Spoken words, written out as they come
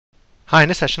Hi, in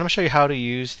this session I'm going to show you how to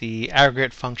use the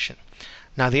aggregate function.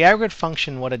 Now the aggregate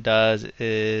function, what it does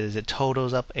is it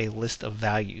totals up a list of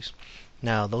values.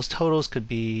 Now those totals could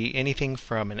be anything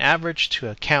from an average to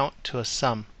a count to a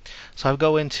sum. So I'll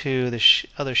go into the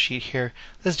other sheet here.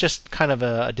 This is just kind of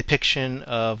a depiction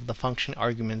of the function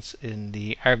arguments in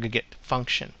the aggregate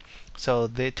function. So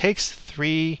it takes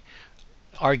three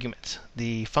arguments: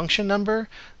 the function number,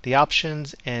 the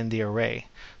options, and the array.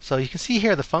 So you can see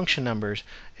here the function numbers,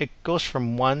 it goes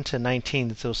from 1 to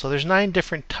 19. So there's 9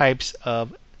 different types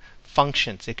of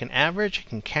functions. It can average, it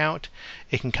can count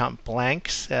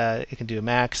blanks, it can do a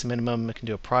max, minimum, it can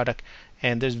do a product,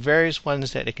 and there's various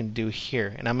ones that it can do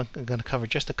here, and I'm going to cover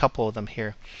just a couple of them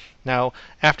here. Now,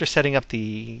 after setting up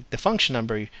the function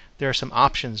number, there are some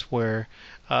options where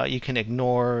you can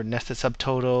ignore nested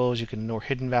subtotals, you can ignore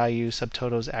hidden values,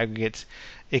 subtotals, aggregates.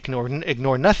 It can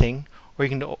ignore nothing, or you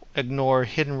can ignore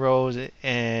hidden rows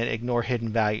and ignore hidden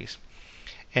values.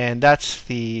 And that's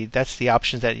the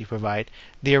options that you provide.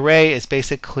 The array is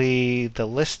basically the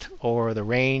list or the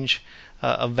range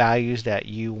of values that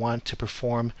you want to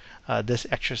perform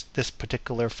this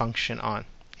particular function on.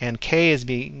 And k is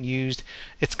being used.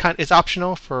 It's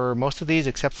optional for most of these,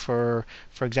 except for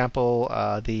example,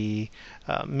 the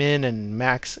min and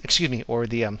max. Or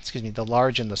the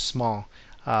large and the small.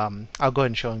 I'll go ahead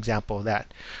and show an example of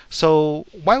that. So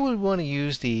why would we want to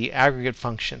use the aggregate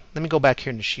function? Let me go back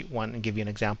here into sheet 1 and give you an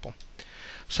example.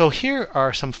 So here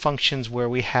are some functions where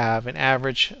we have an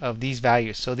average of these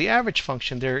values. So the average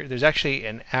function, there's actually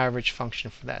an average function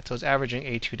for that. So it's averaging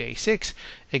A2 to A6.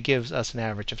 It gives us an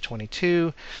average of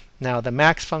 22. Now the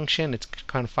max function, it's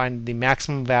going to find the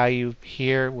maximum value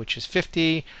here, which is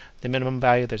 50. The minimum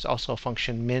value, there's also a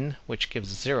function min, which gives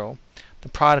 0. The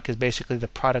product is basically the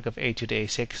product of A2 to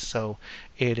A6. So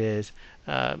it is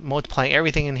multiplying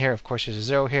everything in here. Of course, there's a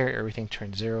 0 here. Everything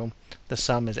turns 0. The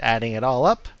sum is adding it all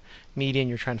up. Median,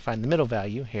 you're trying to find the middle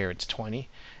value. Here it's 20.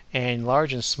 And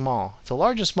large and small. So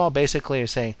large and small basically are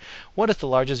saying, what is the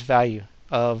largest value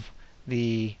of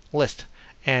the list?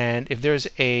 And if there's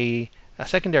a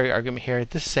secondary argument here,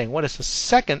 this is saying, what is the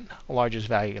second largest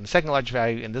value? And the second largest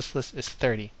value in this list is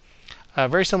 30.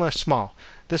 Very similar to small.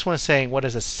 This one is saying, what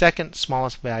is the second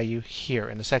smallest value here?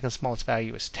 And the second smallest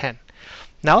value is 10.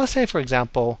 Now let's say, for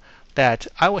example, that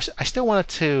I still wanted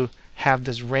to have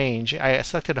this range. I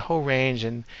selected a whole range,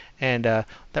 and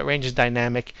that range is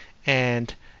dynamic.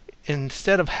 And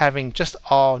instead of having just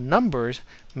all numbers,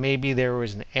 maybe there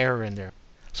was an error in there.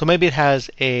 So maybe it has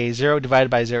a 0 divided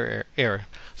by 0 error.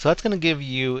 So that's going to give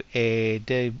you a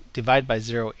divide by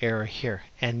 0 error here.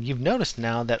 And you've noticed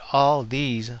now that all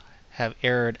these have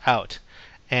errored out.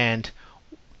 And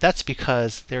that's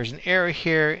because there's an error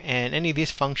here, and any of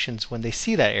these functions, when they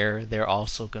see that error, they're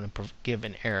also going to give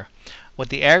an error. What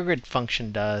the aggregate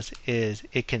function does is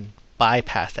it can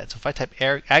bypass that. So if I type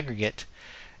aggregate,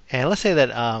 and let's say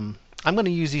that I'm going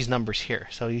to use these numbers here.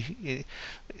 So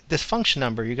this function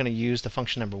number, you're going to use the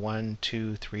function number 1,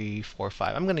 2, 3, 4,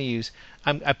 5. I'm going to use,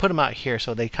 I put them out here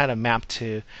so they kind of map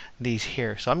to these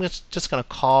here. So I'm just going to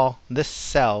call this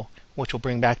cell, which will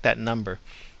bring back that number.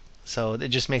 So it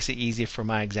just makes it easy for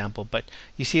my example. But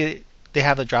you see they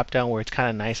have the drop down where it's kind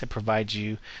of nice. It provides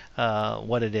you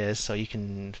what it is so you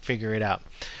can figure it out.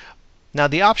 Now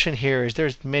the option here is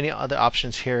there's many other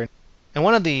options here. And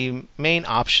one of the main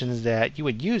options that you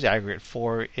would use aggregate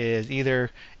for is either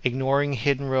ignoring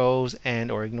hidden rows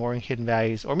and or ignoring hidden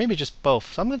values, or maybe just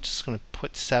both. So I'm just going to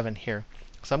put 7 here.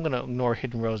 So I'm going to ignore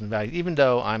hidden rows and values, even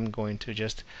though I'm going to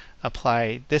just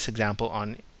apply this example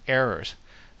on errors.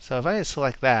 So if I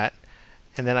select that,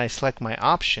 and then I select my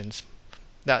options,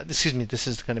 now, this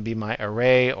is going to be my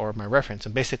array or my reference,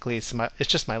 and basically it's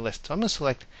just my list. So I'm going to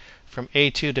select from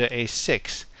A2 to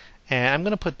A6, and I'm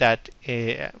going to put that,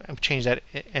 change that,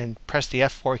 and press the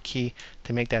F4 key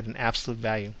to make that an absolute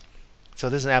value. So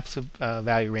this is an absolute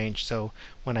value range. So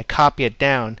when I copy it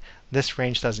down, this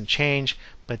range doesn't change,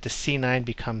 but the C9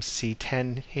 becomes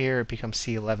C10 here. It becomes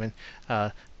C11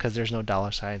 because there's no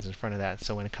dollar signs in front of that.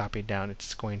 So when I copy it down,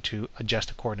 it's going to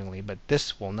adjust accordingly. But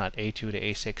this will not, A2 to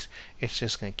A6. It's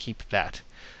just going to keep that.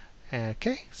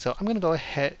 Okay, so I'm going to go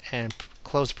ahead and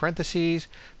close parentheses,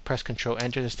 press Control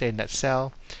Enter to stay in that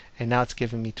cell, and now it's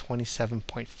giving me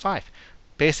 27.5.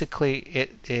 Basically,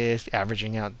 it is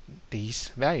averaging out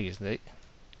these values,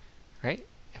 right?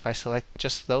 If I select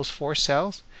just those 4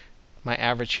 cells, my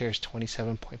average here is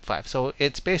 27.5. So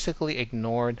it's basically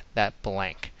ignored that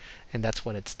blank. And that's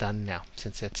what it's done now,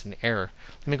 since it's an error.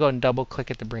 Let me go ahead and double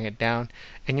click it to bring it down.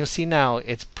 And you'll see now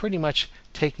it's pretty much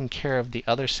taking care of the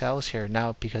other cells here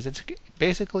now, because it's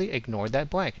basically ignored that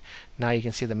blank. Now you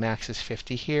can see the max is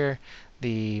 50 here.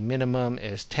 The minimum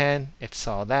is 10. It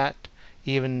saw that.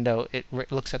 even though it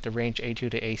looks at the range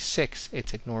A2 to A6,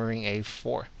 it's ignoring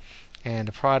A4. And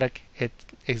the product, it's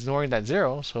ignoring that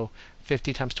 0, so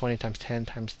 50 times 20 times 10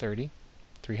 times 30,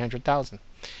 300,000.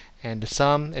 And the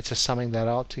sum, it's just summing that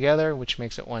all together, which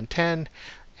makes it 110,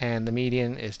 and the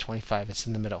median is 25. It's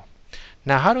in the middle.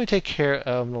 Now, how do we take care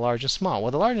of the large and small? Well,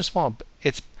 the large and small,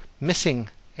 it's missing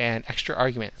an extra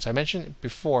argument. So I mentioned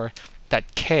before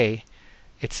that k,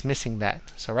 it's missing that.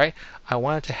 So right, I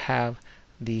wanted to have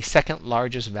the second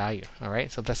largest value. All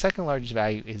right, so the second largest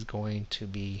value is going to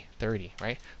be 30.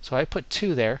 Right, so I put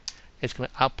 2 there. It's going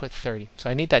to output 30. So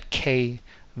I need that k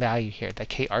value here. That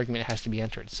k argument has to be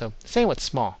entered. So same with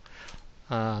small.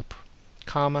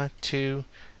 Comma 2,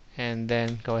 and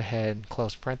then go ahead and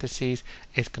close parentheses.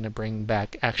 It's going to bring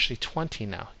back actually 20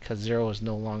 now, because 0 is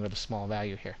no longer the small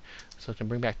value here. So it can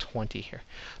bring back 20 here.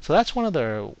 So that's one of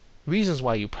the reasons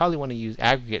why you probably want to use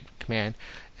aggregate command.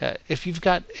 If you've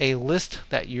got a list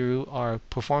that you are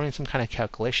performing some kind of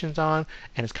calculations on,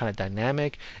 and it's kind of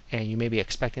dynamic, and you may be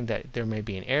expecting that there may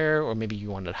be an error, or maybe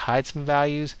you want to hide some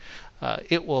values,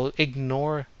 it will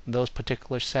ignore those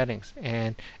particular settings,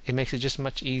 and it makes it just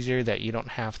much easier that you don't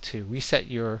have to reset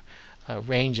your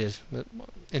ranges.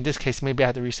 In this case, maybe I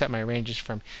have to reset my ranges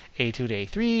from A2 to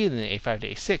A3, then A5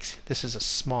 to A6. This is a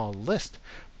small list,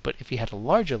 but if you had a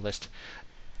larger list,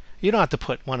 you don't have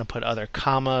to want to put other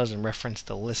commas and reference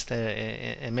the list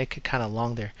and make it kind of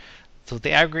long there. So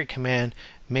the aggregate command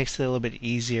makes it a little bit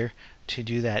easier to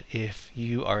do that if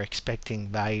you are expecting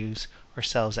values or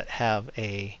cells that have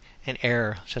an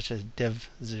error, such as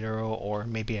div0, or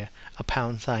maybe a #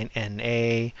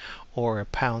 NA, or a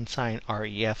 #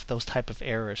 REF, those type of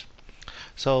errors.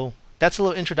 So that's a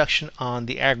little introduction on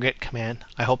the aggregate command.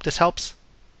 I hope this helps.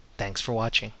 Thanks for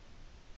watching.